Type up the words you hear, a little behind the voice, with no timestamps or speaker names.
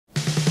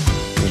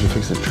you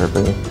fix the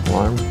chirping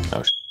alarm?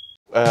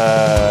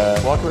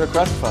 Oh, Welcome to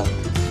Crust Fund.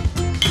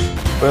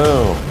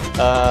 boom.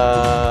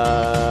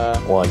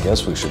 Well, I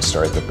guess we should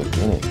start at the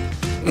beginning.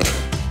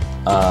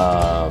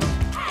 All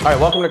right,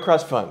 welcome to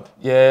Crust Fund.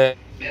 Yeah.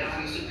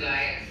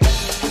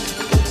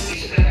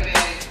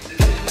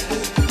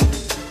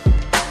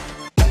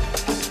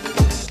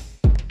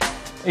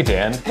 Hey,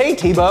 Dan. Hey,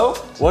 Tebow.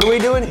 What are we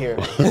doing here?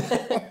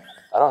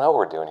 I don't know what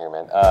we're doing here,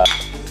 man.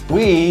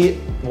 We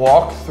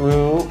walk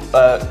through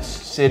a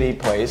city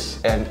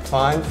place and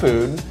find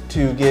food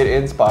to get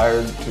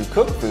inspired to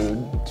cook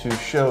food to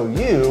show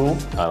you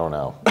I don't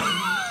know.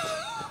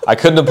 I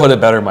couldn't have put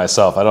it better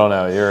myself. I don't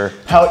know.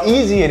 how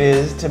easy it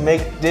is to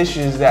make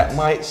dishes that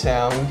might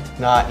sound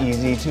not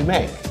easy to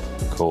make.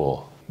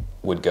 Cool.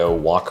 Would go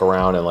walk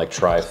around and like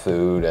try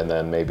food and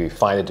then maybe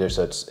find a dish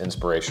that's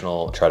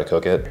inspirational, try to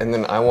cook it. And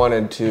then I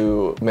wanted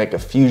to make a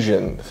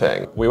fusion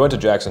thing. We went to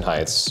Jackson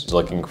Heights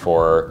looking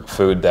for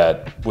food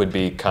that would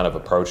be kind of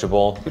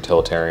approachable,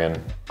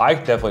 utilitarian. I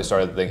definitely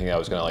started thinking I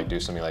was gonna like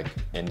do something like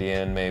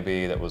Indian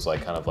maybe, that was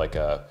like kind of like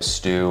a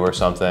stew or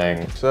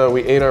something. So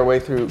we ate our way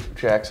through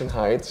Jackson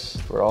Heights,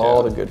 where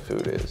all the good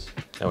food is.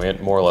 And we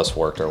had more or less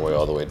worked our way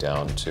all the way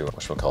down to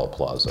whatchamacallit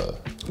Plaza.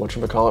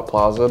 Whatchamacallit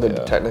Plaza, the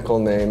technical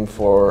name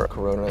for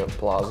Corona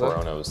Plaza.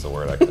 Corona was the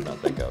word I could not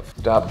think of.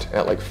 Stopped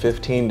at like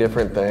 15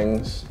 different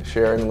things,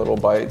 sharing little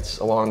bites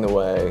along the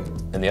way.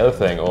 And the other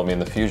thing, well, I mean,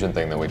 the fusion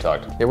thing that we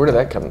talked. Yeah, where did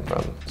that come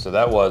from? So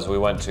that was, we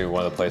went to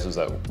one of the places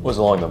that was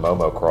along the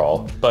Momo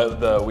crawl,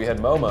 but we had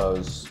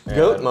Momos.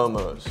 Goat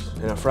Momos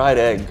and a fried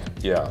egg.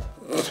 Yeah.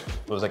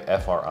 It was like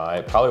FRI.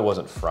 It probably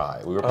wasn't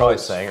fry. We were probably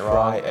saying it wrong.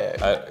 Fry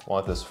egg. I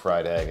want this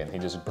fried egg, and he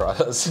just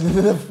brought us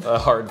a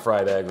hard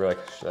fried egg. We're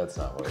like, that's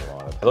not what we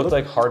wanted. It looked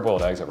like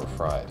hard-boiled eggs that were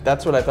fried.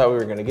 That's what I thought we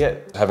were gonna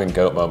get. Having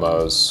goat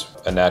momos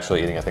and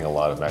naturally eating, I think, a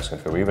lot of Mexican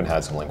food. We even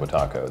had some lengua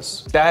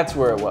tacos. That's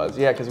where it was,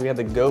 yeah, because we had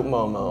the goat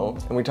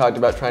momo, and we talked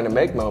about trying to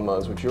make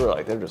momos, which you were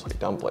like, they're just like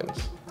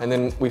dumplings. And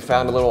then we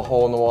found a little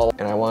hole in the wall,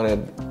 and I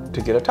wanted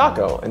to get a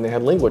taco, and they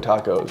had lengua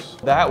tacos.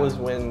 That was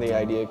when the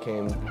idea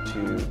came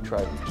to try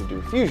to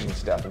do fusion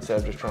stuff instead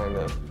of just trying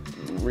to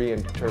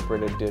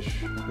reinterpret a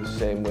dish the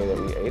same way that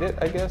we ate it,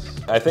 I guess.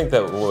 I think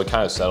that what we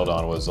kind of settled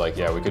on was like,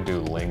 yeah, we could do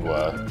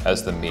lengua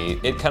as the meat.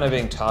 It kind of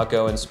being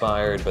taco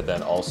inspired, but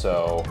then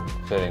also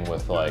fitting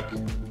with like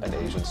an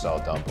Asian style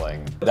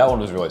dumpling. That one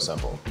was really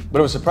simple. But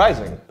it was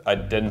surprising. I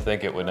didn't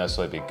think it would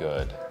necessarily be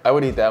good. I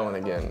would eat that one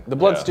again. The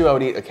blood stew I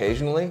would eat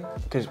occasionally,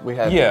 because we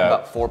had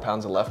about 4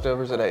 pounds of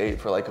leftovers that I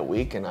ate for like a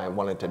week and I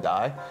wanted to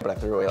die. But I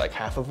threw away like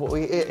half of what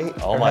we ate.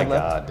 Oh my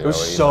God, dude. There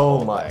was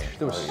so much.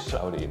 There was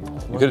I would eat.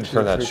 You could have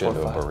turned that shit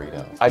into a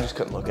burrito. I just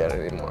couldn't look at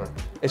it anymore.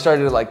 It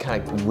started to like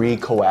kind of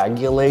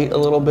recoagulate a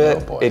little bit.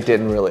 Oh boy. It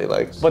didn't really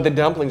like, but the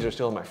dumplings are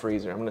still in my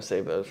freezer. I'm gonna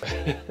save those.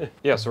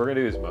 Yeah, so we're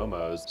gonna do these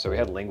momos. So we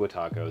had lengua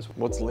tacos.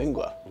 What's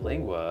lengua?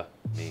 Lengua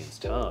means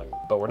tongue.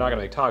 But we're not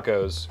gonna make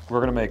tacos. We're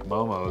gonna make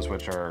momos,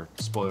 which are,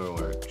 spoiler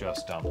alert,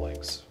 just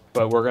dumplings.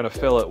 But we're gonna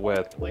fill it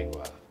with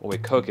lengua. When we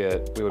cook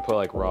it, we would put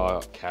like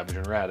raw cabbage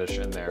and radish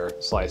in there,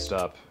 sliced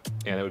up,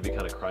 and it would be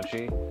kind of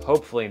crunchy.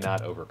 Hopefully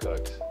not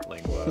overcooked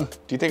lengua.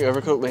 Do you think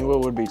overcooked lengua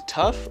would be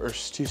tough or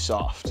too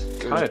soft?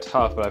 Kind of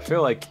tough, but I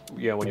feel like,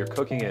 you know, when you're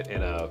cooking it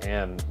in a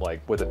pan,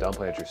 like with a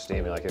dumpling that you're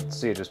steaming, like I can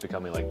see it just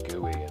becoming like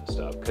gooey and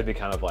stuff. Could be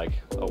kind of like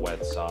a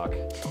wet sock,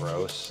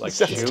 gross, like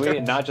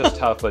chewy, not just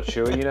tough, but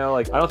chewy, you know?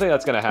 Like, I don't think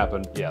that's gonna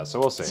happen. Yeah, so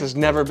we'll see. This has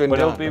never been done.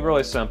 done. It'll be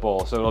really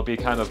simple. So it'll be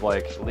kind of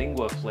like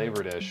lengua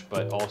flavor dish,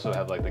 but also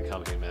have like the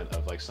accompaniment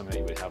of like something that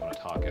you would have on a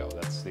taco.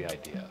 That's the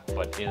idea,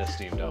 but in a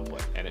steamed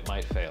dumpling, and it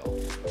might fail.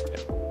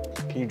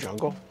 Yeah. Can you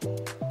jungle?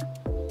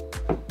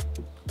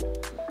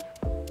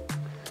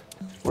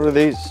 What are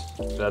these?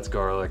 That's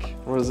garlic.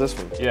 What is this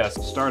one?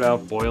 Yes, start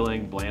out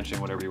boiling,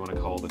 blanching, whatever you want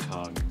to call the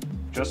tongue.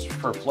 Just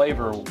for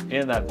flavor,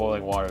 in that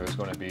boiling water, there's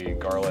going to be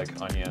garlic,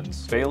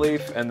 onions, bay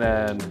leaf, and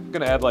then I'm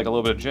going to add like a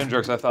little bit of ginger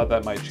because I thought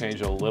that might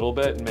change a little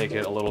bit and make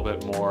it a little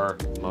bit more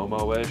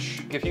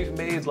Momo-ish. If you've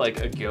made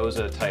like a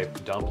gyoza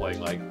type dumpling,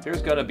 like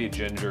there's going to be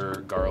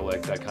ginger,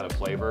 garlic, that kind of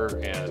flavor,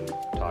 and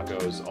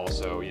tacos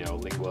also, you know,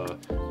 lengua,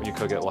 when you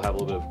cook it, will have a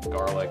little bit of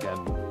garlic,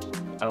 and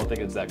I don't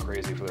think it's that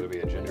crazy for there to be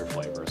a ginger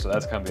flavor. So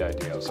that's kind of the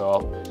idea. So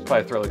I'll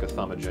probably throw like a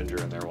thumb of ginger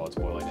in there while it's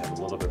boiling to have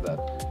a little bit of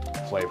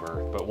that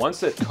flavor. But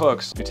once it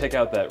cooks, you take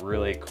out that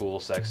really cool,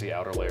 sexy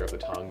outer layer of the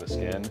tongue, the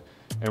skin,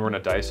 and we're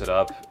gonna dice it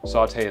up,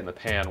 saute it in the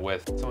pan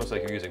with, it's almost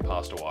like you're using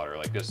pasta water,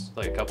 like just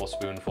like a couple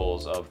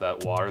spoonfuls of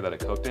that water that it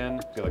cooked in,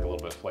 get like a little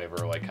bit of flavor,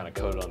 like kind of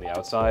coat it on the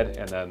outside,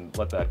 and then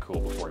let that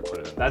cool before you put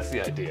it in. That's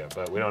the idea,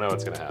 but we don't know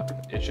what's gonna happen.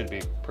 It should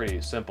be pretty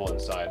simple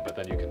inside, but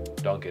then you can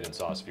dunk it in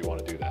sauce if you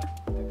want to do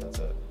that. I think that's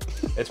it.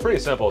 It's pretty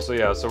simple, so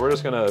yeah, so we're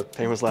just gonna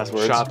Famous last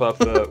words. chop up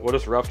we'll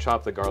just rough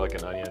chop the garlic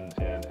and onion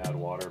and add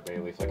water, bay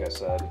leaf, like I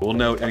said. We'll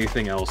note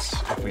anything else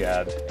if we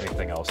add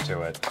anything else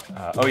to it.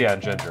 Oh yeah,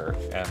 and ginger,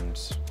 and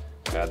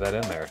add that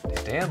in there.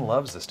 Dan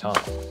loves this tongue.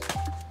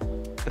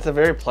 It's a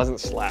very pleasant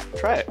slap.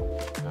 Try it.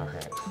 All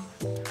right.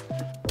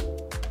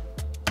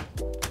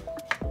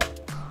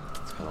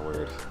 It's kind of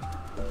weird.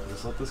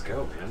 Let's let this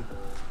go, man.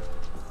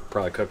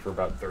 Probably cook for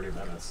about 30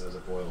 minutes as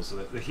it boils. So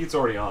the heat's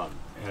already on,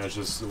 and it's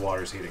just the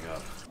water's heating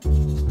up.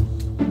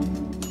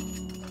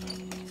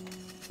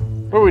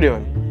 What are we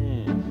doing?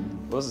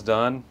 Well, this is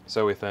done,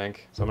 so we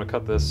think. So I'm gonna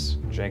cut this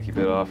janky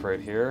bit off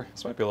right here.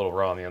 This might be a little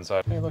raw on the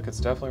inside. Hey, look,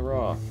 it's definitely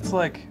raw. It's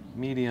like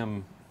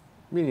medium.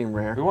 Medium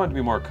rare. We want it to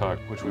be more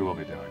cooked, which we will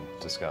be doing.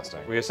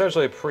 Disgusting. We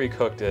essentially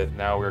pre-cooked it.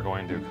 Now we're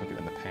going to cook it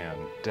in the pan.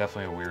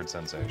 Definitely a weird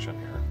sensation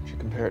here. Should you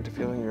compare it to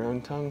feeling your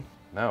own tongue?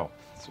 No,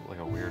 it's like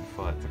a weird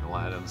foot. It's like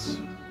Aladdin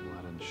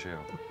shoe.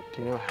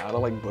 Do you know how to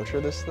like butcher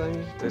this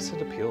thing? They said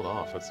to peel it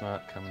off. It's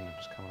not coming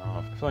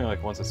off. I feel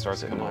like once it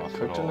starts coming off,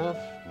 cooked enough?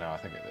 No, I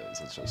think it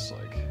is. It's just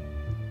like,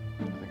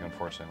 I think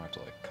unfortunately I'm gonna have to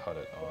like cut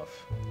it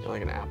off.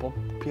 Like an apple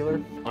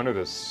peeler? Under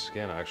the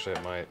skin, actually,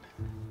 it might.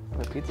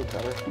 A pizza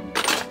cutter.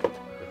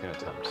 We can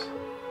attempt.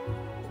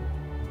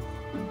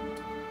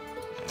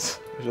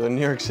 These are the New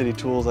York City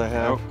tools I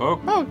have.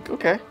 Oh,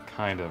 okay.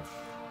 Kind of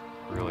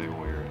really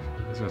weird.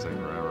 It's gonna take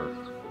forever.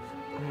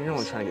 I mean, you're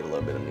only trying to get a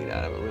little bit of meat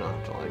out of it. We don't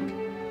have to like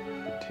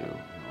get too.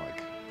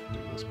 Like do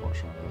this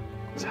portion of it.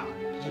 Salad.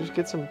 Did you just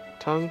get some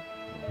tongue?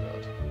 Oh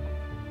god.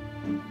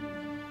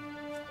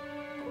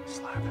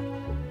 Slap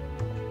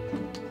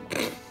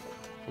it.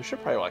 We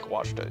should probably like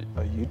watch a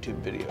YouTube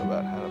video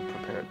about how to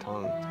prepare a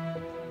tongue.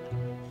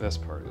 This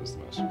part is the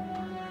most important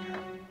part right here.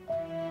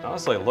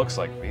 Honestly, it looks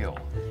like veal.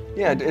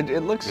 Yeah,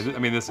 it looks. I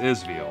mean, this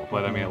is veal,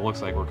 but I mean, it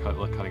looks like we're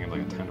cutting it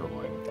like a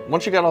tenderloin.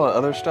 Once you got all the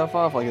other stuff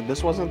off, like if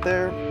this wasn't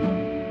there.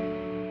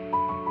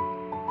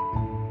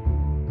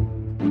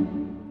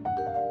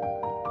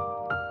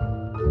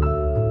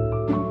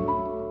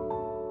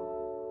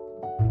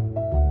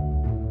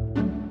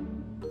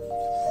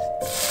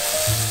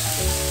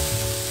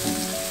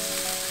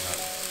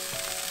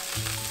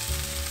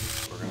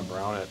 We're gonna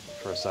brown it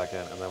for a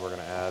second, and then we're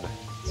gonna add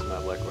some of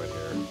that liquid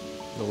here.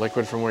 The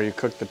liquid from where you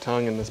cook the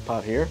tongue in this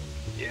pot here.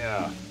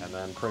 Yeah, and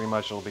then pretty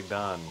much it'll be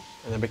done.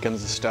 And that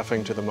becomes the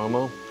stuffing to the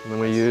momo. And then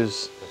we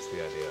use. That's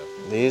the idea.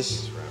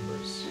 These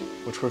wrappers.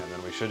 Which were. And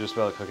then we should just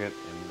be able to cook it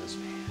in this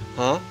pan.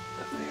 Huh?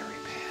 The very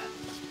pan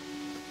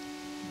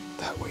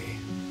that we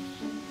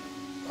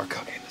are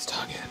cooking this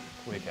tongue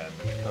in. We can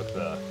cook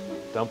the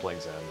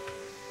dumplings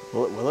in.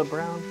 Will it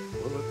brown? A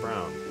little bit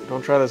brown.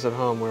 Don't try this at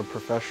home. We're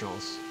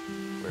professionals.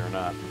 We are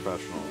not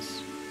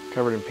professionals.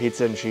 Covered in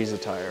pizza and cheese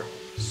attire.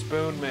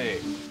 Spoon me.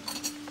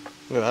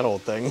 Look at that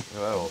old thing. Look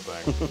at that old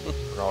thing.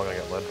 We're all gonna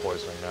get lead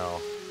poisoning now.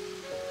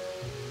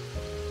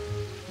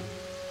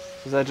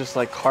 Does that just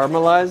like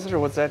caramelize it, or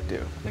what's that do?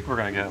 I think we're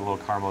gonna get a little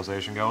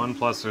caramelization going.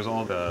 Plus, there's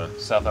all the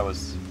stuff that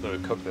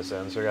would cook this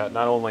in. So we got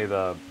not only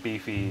the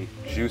beefy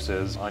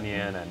juices,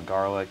 onion and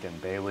garlic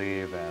and bay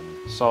leaf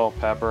and salt,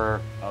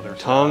 pepper, other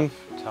tongue.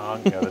 Stuff.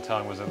 Tongue. Yeah, the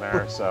tongue was in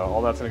there. So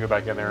all that's gonna go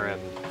back in there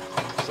and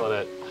just let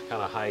it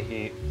kind of high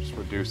heat. Just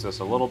reduce this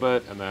a little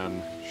bit, and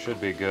then should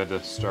be good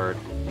to start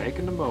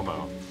making the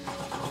momo.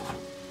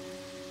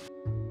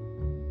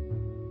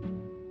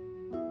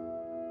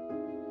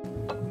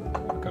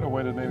 Could have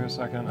waited maybe a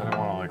second. I didn't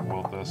want to like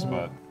wilt this,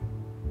 but.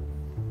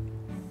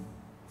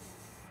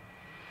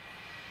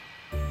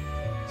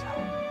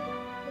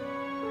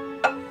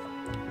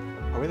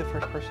 Are we the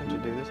first person to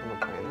do this on the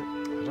planet?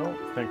 I don't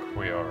think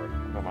we are.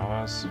 The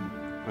Momos.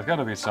 There's got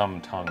to be some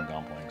tongue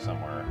dumpling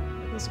somewhere.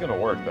 This is gonna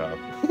work though.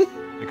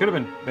 It could have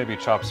been maybe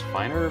chops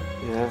finer.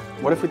 Yeah.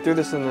 What if we threw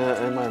this in my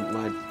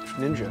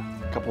Ninja?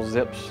 A couple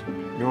zips.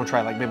 You want to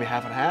try like maybe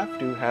half and half?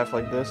 Do half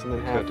like this and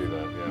then half. Could do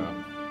that,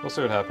 yeah. We'll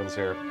see what happens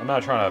here. I'm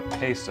not trying to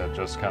paste it,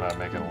 just kind of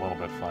make it a little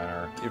bit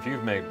finer. If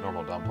you've made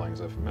normal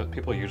dumplings,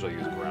 people usually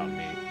use ground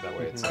meat. That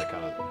way it's like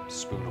kind of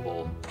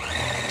spoonable.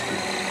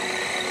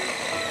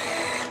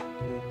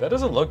 That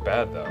doesn't look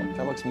bad though.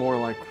 That looks more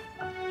like.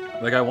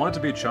 Like I want it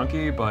to be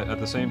chunky, but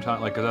at the same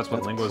time, like, cause that's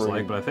what lingua's pretty.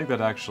 like. But I think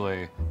that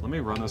actually, let me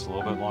run this a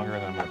little bit longer,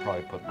 and then I'm gonna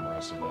probably put the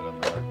rest of it in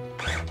there.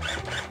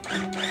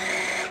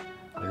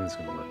 I think this is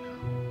gonna work.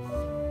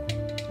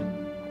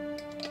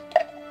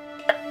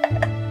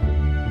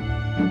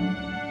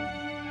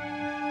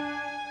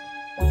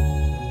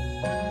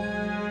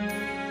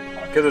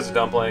 Because it's a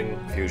dumpling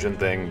fusion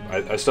thing,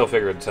 I still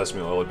figured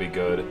sesame oil would be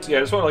good. So yeah,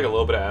 I just want like a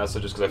little bit of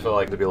acid, just because I feel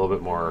like it'd be a little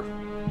bit more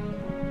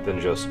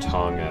than just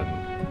tongue and,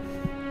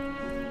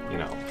 you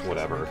know,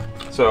 whatever.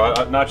 So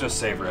not just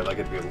savory, I'd like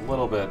it to be a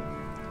little bit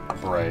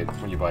bright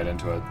when you bite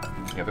into it.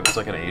 If it was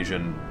like an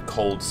Asian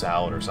cold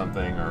salad or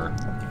something, or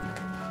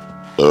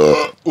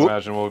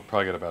imagine we'll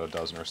probably get about a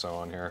dozen or so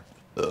on here.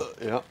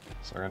 Yeah.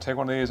 So we're gonna take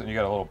one of these, and you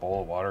got a little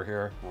bowl of water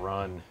here.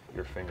 Run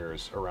your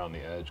fingers around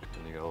the edge,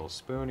 and you got a little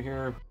spoon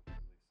here.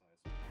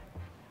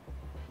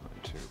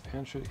 To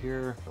pinch it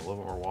here, a little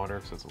bit more water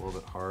because it's a little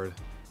bit hard.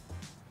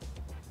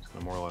 It's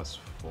gonna more or less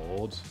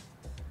fold.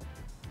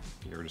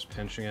 You're just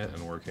pinching it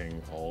and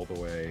working all the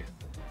way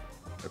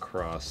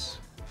across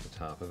the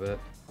top of it.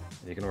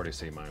 You can already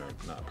see mine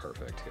are not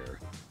perfect here.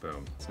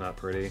 Boom. It's not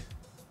pretty.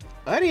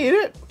 I'd eat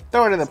it.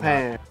 Throw it in the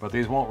pan. But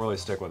these won't really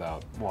stick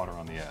without water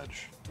on the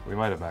edge. We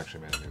might have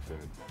actually made a new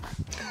food.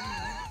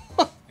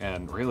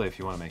 And really, if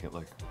you want to make it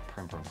look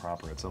prim and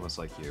proper, it's almost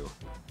like you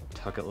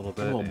tuck it a little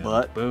bit. A little and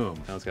butt.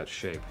 Boom. Now it's got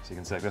shape. So you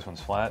can see like this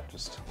one's flat,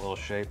 just a little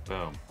shape, boom.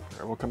 All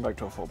right, we'll come back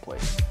to a full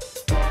plate.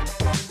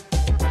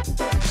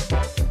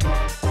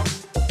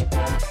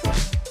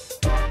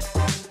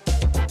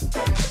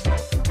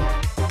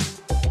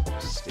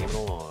 Steaming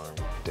along.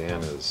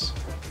 Dan is,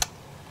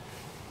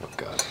 oh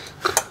God.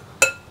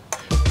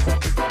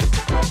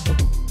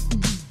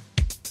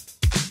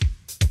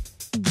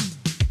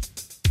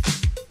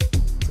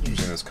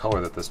 This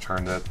color that this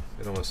turned it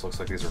almost looks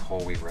like these are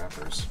whole wheat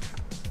wrappers.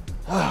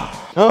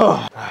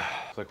 Oh.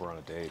 Looks like we're on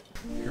a date.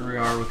 Here we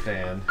are with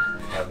Dan,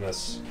 having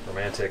this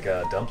romantic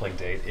dumpling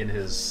date in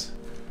his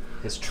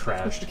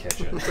trashed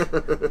kitchen.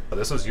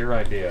 This was your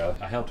idea.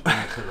 I helped bring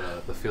it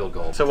to the field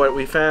goal. So what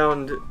we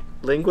found,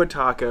 Lengua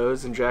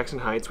Tacos in Jackson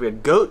Heights, we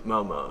had Goat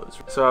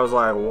Momos. So I was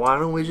like, why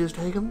don't we just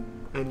take them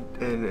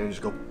and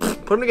just go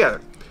put them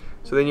together.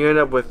 So then you end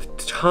up with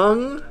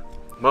tongue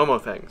Momo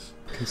things.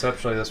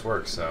 Conceptually, this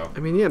works, so. I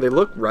mean, yeah, they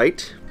look right.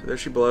 So there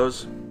she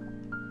blows.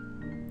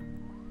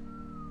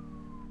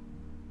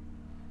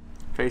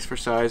 Face for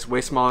size,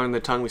 way smaller than the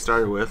tongue we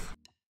started with.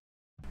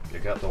 You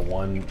got the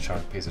one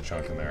piece of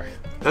chunk in there.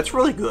 That's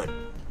really good.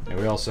 And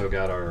we also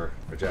got our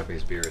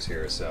Japanese beers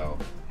here, so.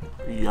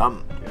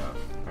 Yum. Yeah.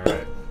 All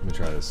right, let me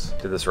try this.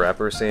 Did this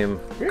wrapper seem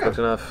cooked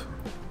enough?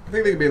 I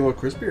think they could be a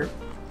little crispier.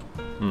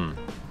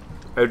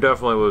 It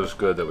definitely was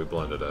good that we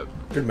blended it.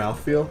 Good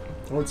mouthfeel,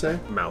 I would say.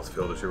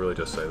 Mouthfeel, did you really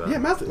just say that? Yeah,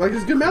 like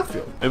it's good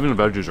mouthfeel. Even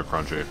the veggies are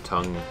crunchy.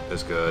 Tongue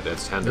is good,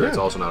 it's tender, It's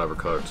also not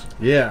overcooked.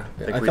 Yeah,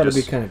 I thought it'd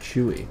be kind of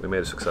chewy. We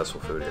made a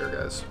successful food here,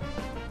 guys.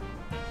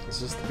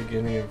 Is this the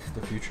beginning of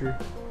the future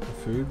of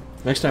food?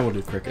 Next time we'll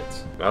do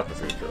crickets. Not the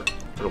future.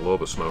 A little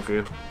bit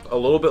smoky. A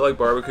little bit like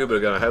barbecue, but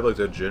again, I had like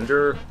the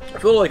ginger. I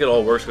feel like it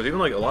all works because even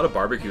like a lot of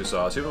barbecue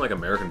sauce, even like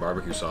American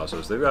barbecue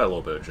sauces, they've got a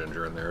little bit of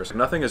ginger in there. So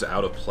nothing is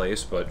out of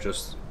place, but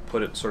just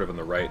put it sort of in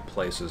the right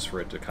places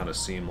for it to kind of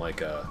seem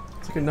like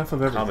it's like enough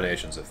of everything.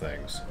 Combinations of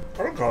things.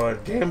 I would call it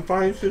a damn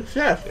fine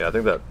success. Yeah, I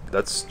think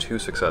that's 2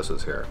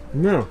 successes here.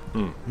 No.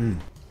 2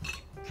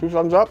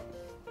 thumbs up.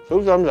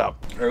 2 thumbs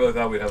up. I really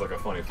thought we'd have like a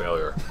funny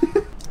failure.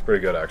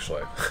 Pretty good,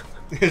 actually.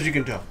 As you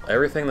can tell.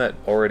 Everything that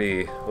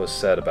already was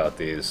said about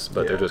these,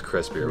 but they're just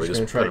crispier. We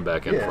just put them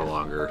back in for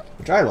longer.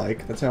 Which I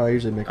like. That's how I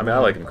usually make them. I mean, I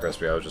like them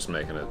crispy. I was just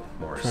making it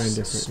more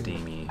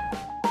steamy.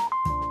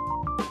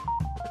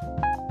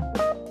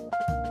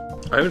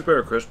 I think it's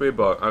better crispy,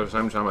 but at the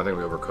same time, I think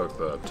we overcooked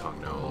the tongue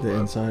now a little bit. The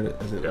inside,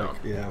 is it like,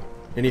 yeah.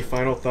 Any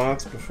final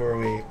thoughts before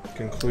we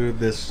conclude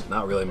this?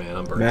 Not really, man.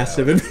 I'm burnt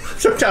massive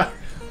out.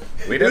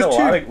 We did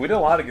a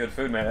lot of good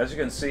food, man. As you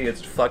can see,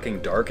 it's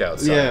fucking dark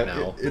outside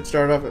now. It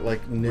started off at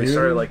like noon. We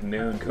started like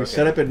noon cooking. We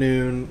set up at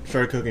noon,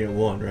 started cooking at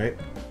 1, right?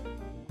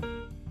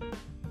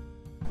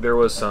 There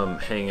was some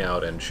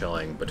hangout and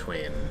chilling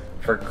between.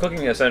 For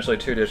cooking essentially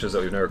 2 dishes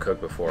that we've never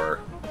cooked before,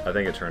 I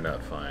think it turned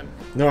out fine.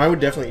 No, I would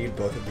definitely eat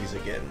both of these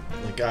again.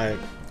 Like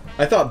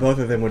I thought both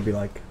of them would be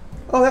like,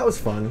 oh, that was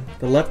fun.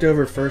 The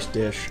leftover first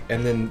dish,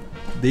 and then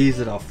these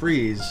that I'll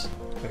freeze.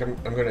 Like I'm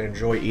going to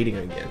enjoy eating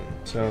again.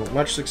 So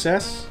much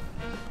success.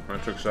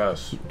 Much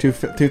success. 2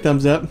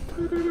 thumbs up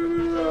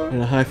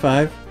and a high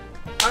five.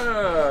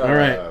 All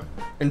right.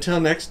 Until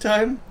next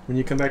time, when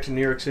you come back to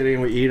New York City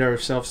and we eat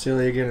ourselves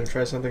silly again and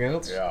try something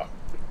else. Yeah.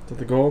 Is that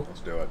the goal? Let's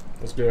do it.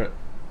 Let's do it.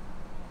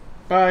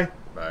 Bye.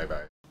 Bye.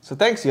 So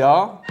thanks,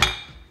 y'all,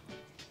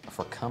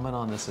 for coming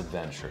on this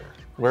adventure.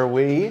 Where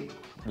we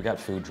got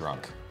food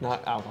drunk.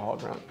 Not alcohol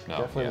drunk. No,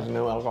 Definitely there's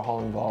no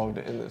alcohol involved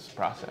in this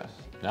process.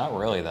 Not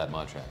really that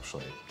much,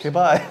 actually. Okay,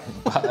 bye.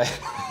 Bye.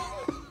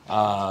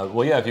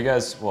 Well, yeah, if you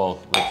guys, we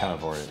kind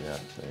of already, there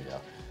you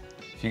go.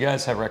 If you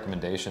guys have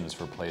recommendations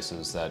for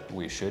places that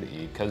we should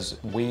eat, because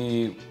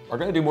we are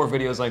going to do more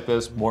videos like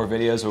this, more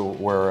videos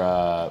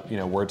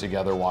where we're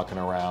together walking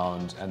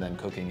around and then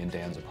cooking in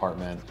Dan's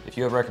apartment. If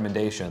you have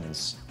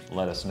recommendations,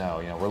 let us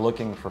know. We're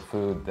looking for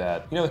food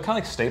that, kind of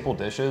like staple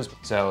dishes.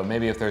 So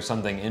maybe if there's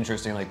something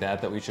interesting like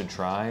that we should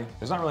try,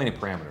 there's not really any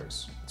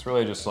parameters. It's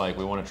really just like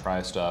we want to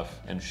try stuff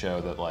and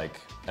show that like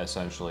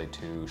essentially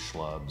 2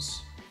 schlubs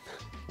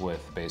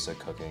with basic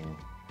cooking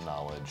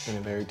knowledge in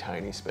a very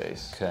tiny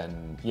space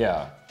can,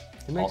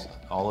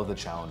 all of the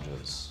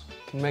challenges.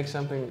 Can make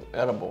something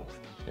edible.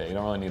 Yeah, you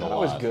don't really need a lot.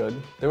 Always good.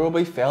 There will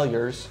be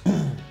failures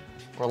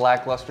or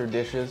lackluster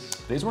dishes.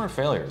 These weren't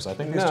failures. I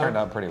think these turned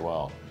out pretty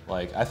well.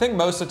 Like, I think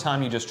most of the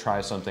time you just try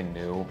something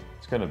new,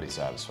 it's gonna be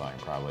satisfying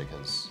probably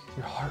because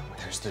your heart.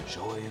 There's the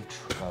joy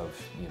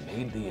of you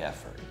made the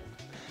effort.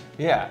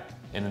 Yeah.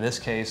 And in this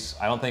case,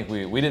 I don't think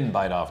we didn't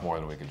bite off more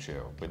than we could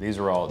chew. But these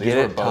were all, Get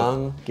it,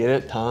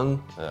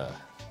 tongue.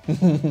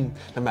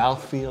 The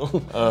mouth feel.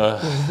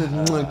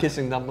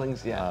 Kissing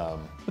dumplings, yeah.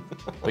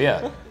 But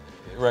yeah,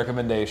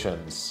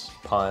 recommendations,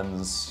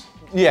 puns.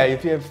 Yeah,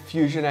 if you have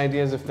fusion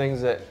ideas of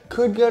things that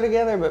could go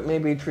together, but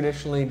maybe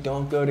traditionally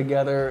don't go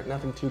together,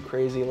 nothing too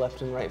crazy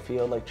left and right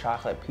field, like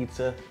chocolate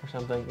pizza or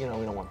something, we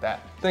don't want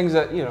that. Things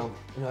that, you're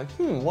like,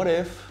 what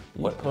if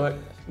you put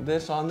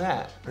this on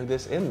that, or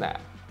this in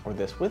that, or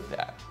this with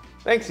that?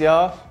 Thanks,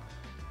 y'all.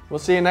 We'll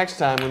see you next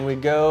time when we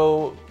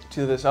go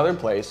to this other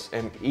place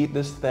and eat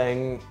this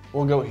thing.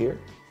 We'll go here.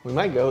 We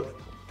might go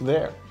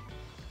there.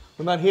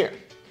 What about here?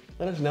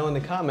 Let us know in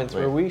the comments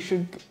where we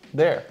should,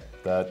 there.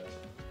 That,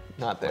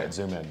 not there. Wait,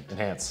 zoom in,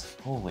 enhance.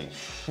 Holy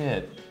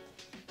shit.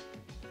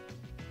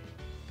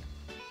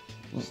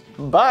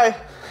 Bye.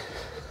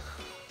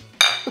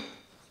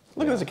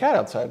 Look, there's a cat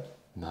outside.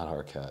 Not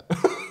our cat.